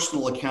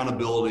personal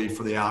accountability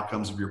for the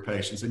outcomes of your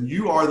patients. And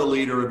you are the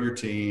leader of your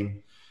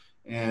team,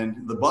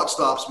 and the buck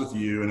stops with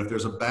you. And if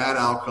there's a bad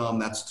outcome,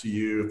 that's to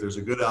you. If there's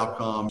a good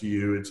outcome, to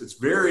you. It's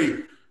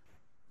very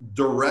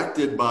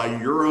directed by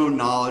your own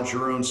knowledge,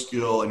 your own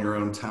skill, and your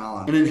own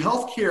talent. And in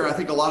healthcare, I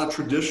think a lot of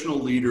traditional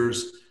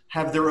leaders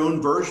have their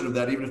own version of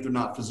that, even if they're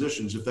not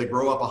physicians. If they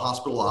grow up a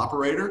hospital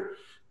operator,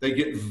 they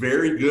get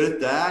very good at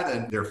that,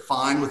 and they're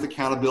fine with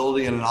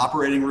accountability and an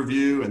operating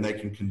review, and they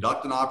can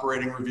conduct an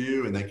operating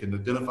review, and they can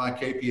identify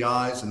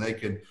KPIs, and they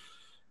can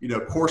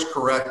course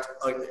correct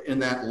in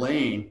that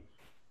lane.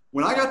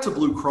 When I got to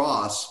Blue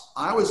Cross,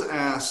 I was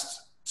asked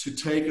to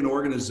take an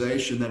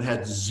organization that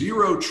had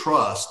zero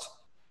trust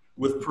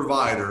with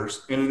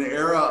providers in an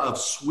era of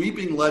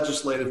sweeping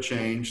legislative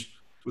change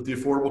with the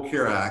Affordable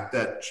Care Act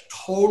that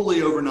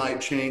totally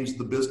overnight changed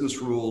the business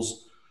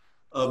rules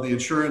of the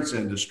insurance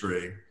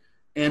industry,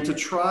 and to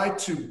try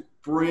to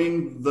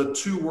bring the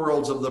two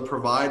worlds of the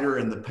provider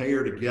and the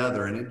payer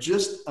together. And it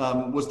just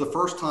was the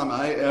first time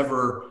I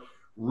ever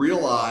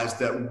realized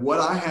that what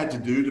I had to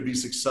do to be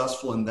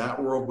successful in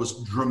that world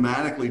was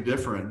dramatically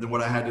different than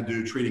what I had to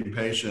do treating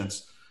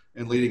patients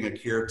and leading a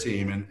care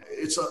team. And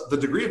the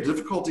degree of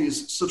difficulty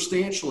is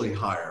substantially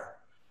higher.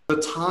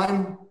 The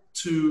time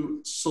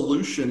to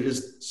solution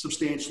is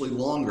substantially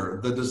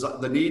longer.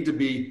 The need to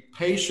be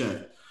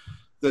patient,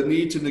 the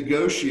need to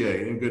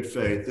negotiate in good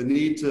faith, the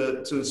need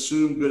to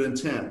assume good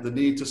intent, the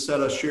need to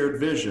set a shared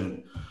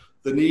vision,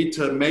 the need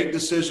to make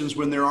decisions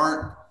when there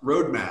aren't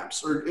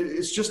roadmaps, or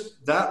it's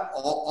just that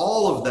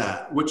all of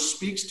that, which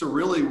speaks to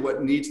really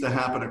what needs to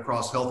happen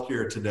across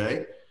healthcare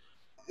today,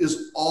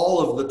 is all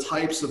of the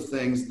types of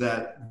things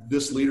that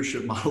this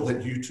leadership model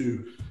that you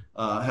two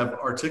have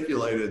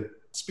articulated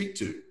speak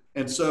to.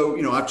 And so,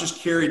 I've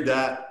just carried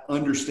that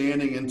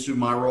understanding into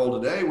my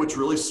role today, which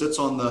really sits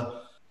on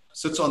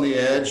the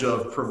edge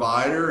of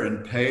provider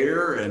and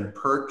payer and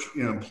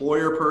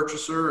employer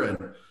purchaser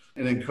and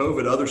in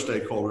COVID, other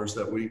stakeholders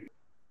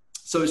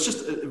so it's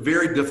just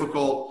very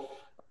difficult,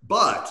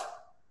 but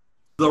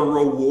the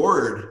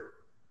reward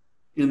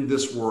in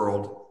this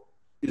world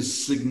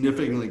is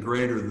significantly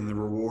greater than the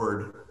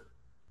reward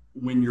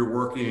when you're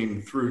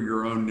working through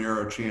your own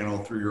narrow channel,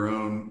 through your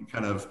own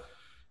kind of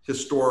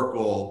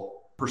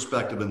historical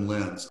perspective and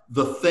lens.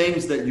 The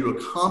things that you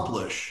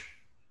accomplish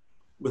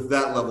with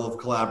that level of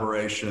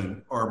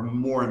collaboration are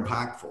more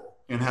impactful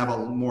and have a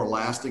more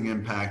lasting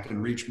impact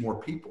and reach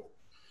more people.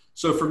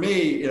 So for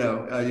me, you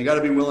got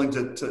to be willing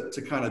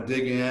to kind of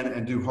dig in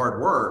and do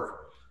hard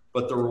work,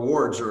 but the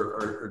rewards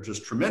are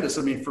just tremendous.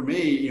 I mean, for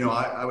me,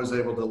 I was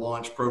able to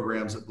launch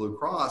programs at Blue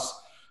Cross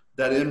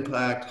that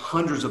impact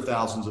hundreds of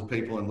thousands of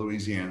people in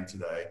Louisiana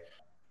today.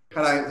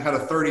 Had I had a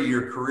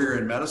 30-year career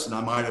in medicine,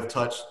 I might have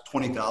touched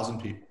 20,000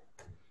 people.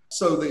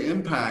 So the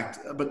impact,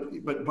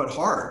 but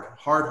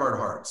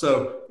hard.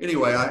 So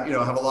anyway, I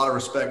have a lot of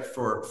respect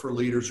for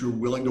leaders who are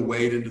willing to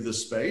wade into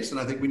this space, and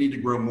I think we need to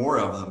grow more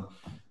of them,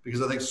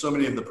 because I think so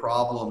many of the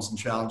problems and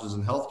challenges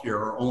in healthcare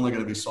are only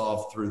going to be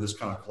solved through this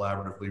kind of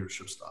collaborative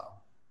leadership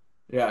style.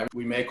 Yeah,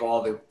 we make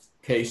all the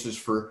cases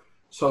for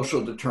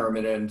social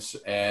determinants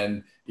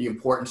and the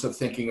importance of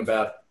thinking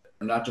about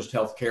not just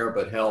healthcare,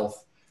 but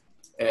health,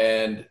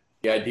 and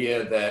the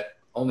idea that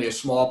only a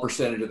small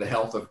percentage of the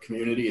health of a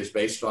community is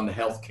based on the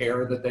health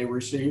care that they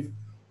receive.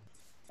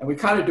 And we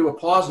kind of do a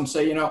pause and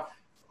say,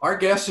 our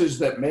guess is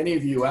that many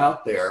of you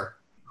out there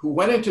who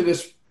went into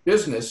this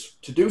business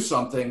to do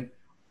something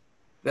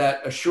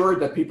that assured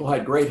that people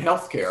had great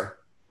health care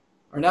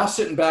are now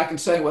sitting back and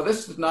saying, well,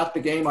 this is not the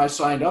game I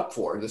signed up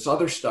for, this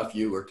other stuff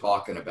you were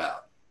talking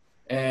about.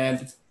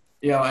 And,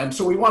 and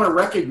so we want to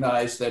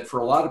recognize that for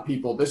a lot of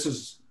people, this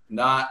is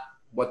not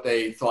what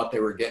they thought they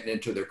were getting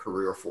into their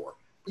career for.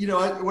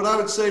 What I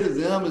would say to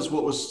them is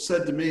what was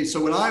said to me.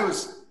 So when I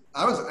was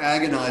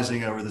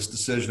agonizing over this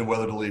decision of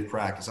whether to leave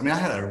practice. I mean, I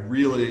had a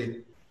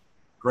really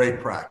great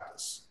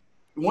practice.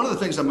 One of the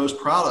things I'm most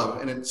proud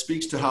of, and it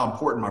speaks to how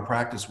important my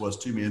practice was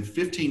to me, in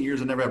 15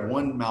 years, I never had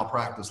one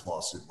malpractice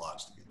lawsuit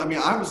lodged against me. I mean,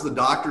 I was the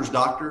doctor's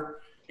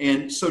doctor.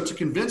 And so to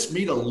convince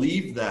me to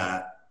leave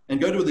that and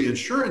go to the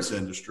insurance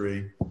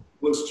industry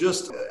was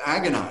just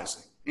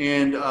agonizing.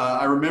 And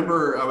I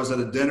remember I was at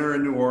a dinner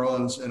in New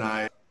Orleans, and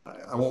I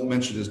won't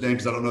mention his name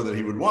because I don't know that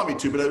he would want me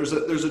to, but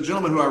there's a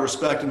gentleman who I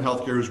respect in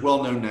healthcare who's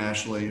well known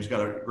nationally. He's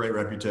got a great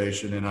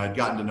reputation, and I'd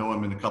gotten to know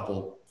him in a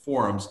couple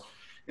forums.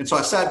 And so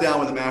I sat down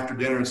with him after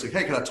dinner and said,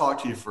 hey, can I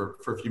talk to you for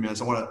a few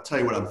minutes? I want to tell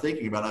you what I'm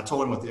thinking about. And I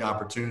told him what the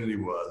opportunity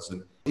was.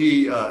 And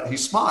he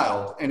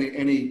smiled and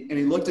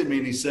he looked at me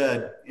and he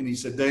said,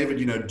 David,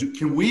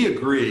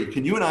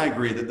 can you and I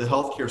agree that the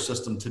healthcare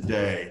system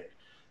today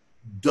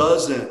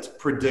doesn't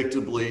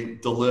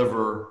predictably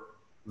deliver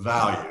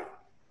value?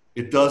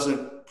 It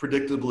doesn't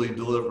predictably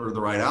deliver the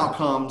right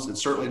outcomes. It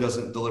certainly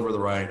doesn't deliver the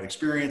right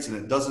experience, and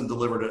it doesn't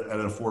deliver it at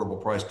an affordable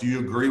price. Do you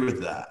agree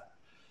with that?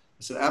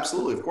 I said,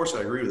 absolutely. Of course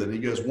I agree with it. And he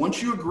goes,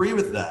 once you agree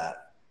with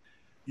that,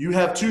 you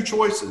have two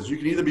choices. You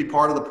can either be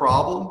part of the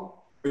problem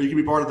or you can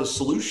be part of the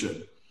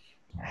solution.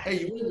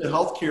 Hey, you went into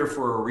healthcare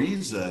for a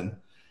reason.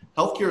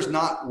 Healthcare is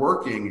not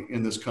working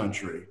in this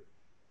country.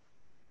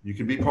 You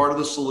can be part of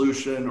the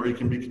solution or you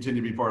can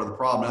continue to be part of the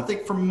problem. And I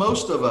think for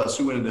most of us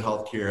who went into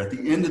healthcare, at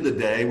the end of the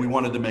day, we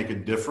wanted to make a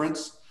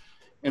difference.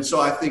 And so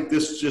I think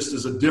this just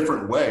is a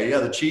different way. Yeah,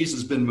 the cheese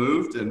has been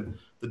moved, and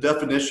the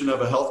definition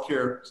of a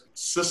healthcare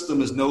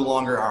system is no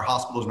longer our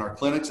hospitals and our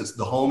clinics. It's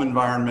the home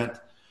environment.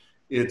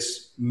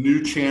 It's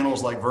new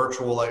channels like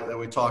virtual, like that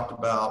we talked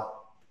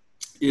about.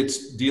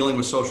 It's dealing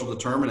with social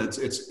determinants.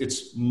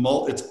 It's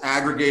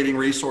aggregating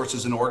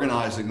resources and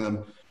organizing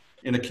them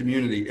in a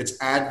community.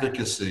 It's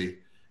advocacy.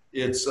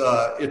 It's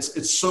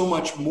so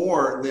much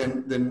more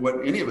than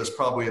what any of us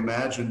probably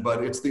imagined,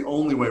 but it's the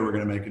only way we're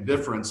going to make a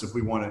difference if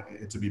we want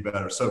it to be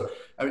better. So,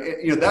 I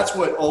mean, that's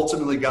what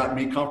ultimately got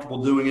me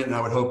comfortable doing it, and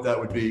I would hope that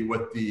would be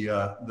what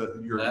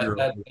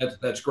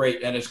that's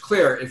great. And it's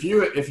clear if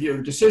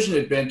your decision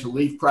had been to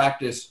leave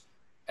practice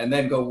and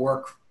then go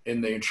work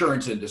in the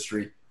insurance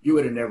industry, you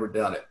would have never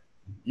done it.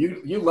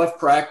 You left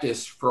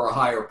practice for a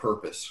higher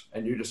purpose,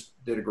 and you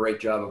just did a great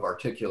job of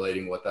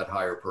articulating what that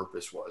higher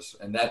purpose was,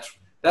 and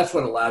that's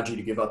what allowed you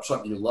to give up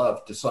something you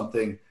loved to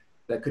something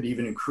that could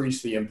even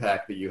increase the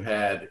impact that you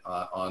had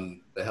on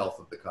the health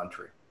of the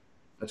country.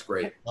 That's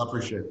great. I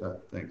appreciate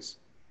that. Thanks.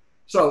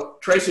 So,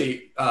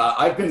 Tracy,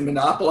 I've been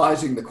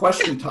monopolizing the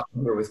question time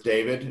here with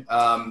David.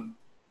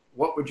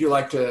 What would you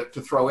like to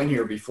throw in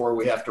here before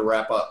we have to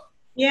wrap up?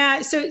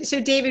 Yeah, so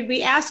David,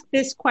 we ask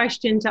this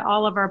question to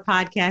all of our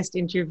podcast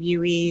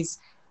interviewees,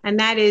 and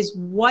that is,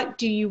 what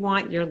do you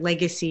want your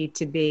legacy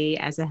to be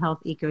as a health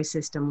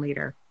ecosystem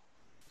leader?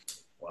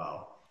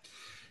 Wow.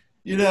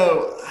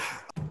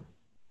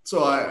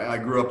 So I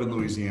grew up in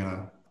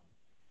Louisiana.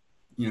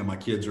 My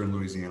kids are in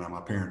Louisiana.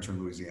 My parents are in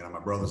Louisiana. My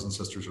brothers and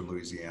sisters are in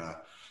Louisiana.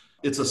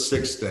 It's a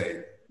 6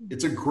 state.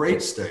 It's a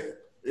great state.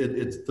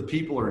 It's the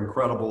people are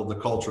incredible. The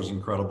culture is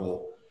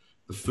incredible.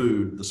 The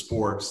food, the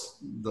sports,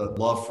 the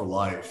love for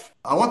life.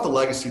 I want the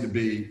legacy to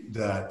be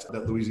that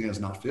Louisiana is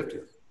not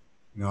 50th.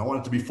 I want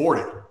it to be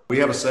 40. We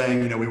have a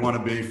saying, we want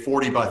to be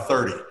 40 by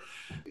 30.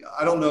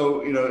 I don't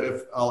know,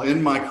 if I'll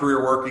end my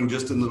career working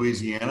just in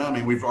Louisiana. I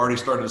mean, we've already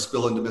started to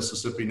spill into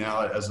Mississippi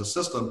now as a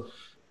system.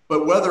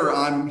 But whether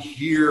I'm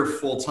here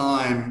full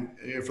time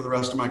for the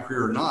rest of my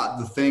career or not,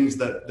 the things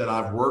that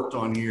I've worked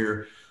on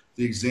here,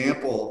 the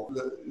example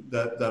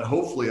that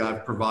hopefully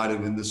I've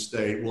provided in this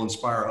state will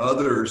inspire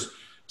others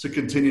to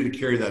continue to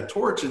carry that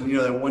torch. And,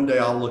 that one day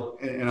I'll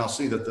look and I'll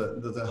see that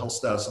the health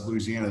status of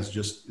Louisiana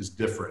is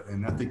different.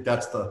 And I think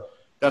that's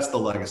the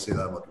legacy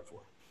that I'm looking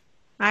for.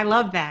 I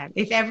love that.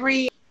 If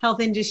every health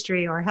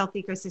industry or health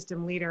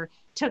ecosystem leader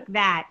took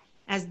that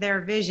as their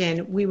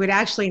vision, we would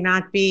actually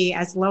not be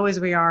as low as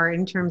we are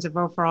in terms of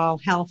overall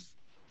health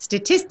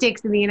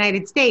statistics in the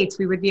United States.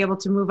 We would be able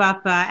to move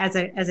up as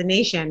a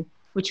nation,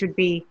 which would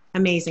be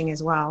amazing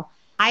as well.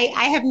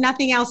 I have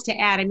nothing else to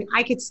add. I mean,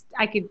 I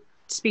could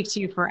speak to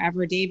you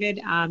forever,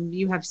 David.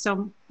 You have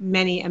so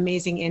many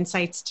amazing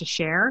insights to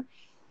share,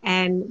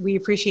 and we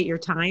appreciate your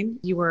time.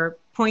 You were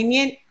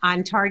poignant,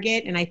 on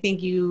target, and I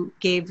think you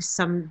gave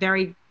some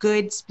very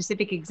good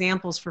specific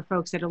examples for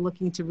folks that are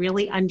looking to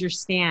really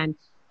understand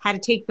how to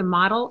take the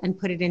model and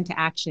put it into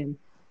action.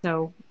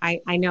 So I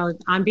know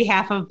on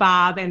behalf of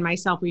Bob and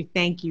myself, we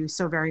thank you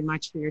so very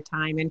much for your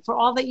time and for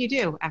all that you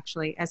do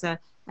actually as a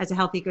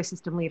health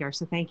ecosystem leader.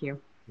 So thank you.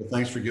 Well,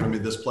 thanks for giving me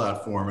this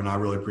platform, and I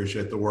really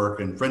appreciate the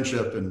work and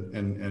friendship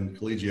and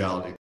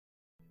collegiality.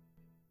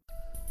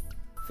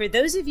 For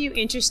those of you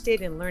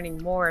interested in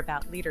learning more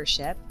about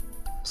leadership,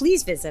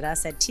 please visit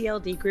us at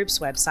TLD Group's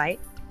website.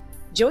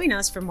 Join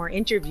us for more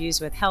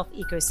interviews with health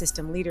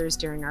ecosystem leaders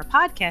during our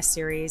podcast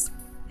series.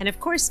 And of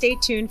course, stay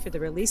tuned for the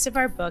release of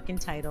our book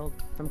entitled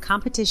From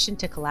Competition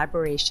to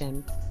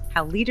Collaboration: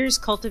 How Leaders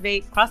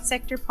Cultivate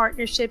Cross-Sector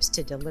Partnerships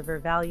to Deliver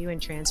Value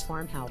and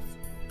Transform Health.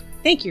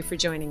 Thank you for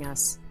joining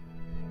us.